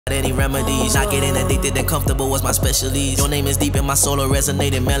Any remedies, not getting addicted and comfortable was my specialties. Your name is deep in my soul, a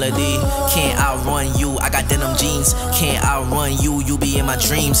resonating melody. Can't outrun you, I got denim jeans. Can't outrun you, you be in my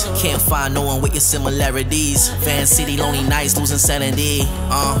dreams. Can't find no one with your similarities. Van City, lonely nights, losing sanity.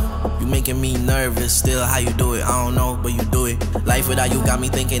 You making me nervous, still how you do it, I don't know, but you do it. Life without you got me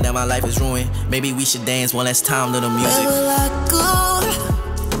thinking that my life is ruined. Maybe we should dance one last time to the music. Where will I go?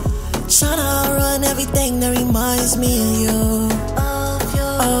 Tryna outrun everything that reminds me of you.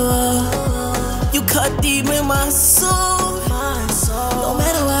 You cut deep in my soul. No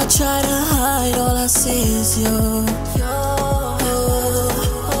matter what I try to hide, all I see is you.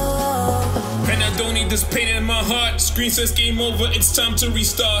 And I don't need this pain in my heart. Screen says game over, it's time to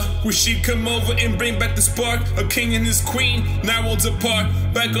restart. Wish she'd come over and bring back the spark. A king and his queen, now worlds apart.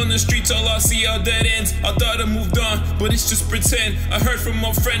 Back on the streets, all I see are dead ends. I thought I moved on, but it's just pretend. I heard from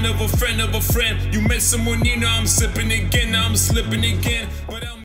a friend of a friend of a friend. You met someone new, now I'm slipping again, now I'm slipping again.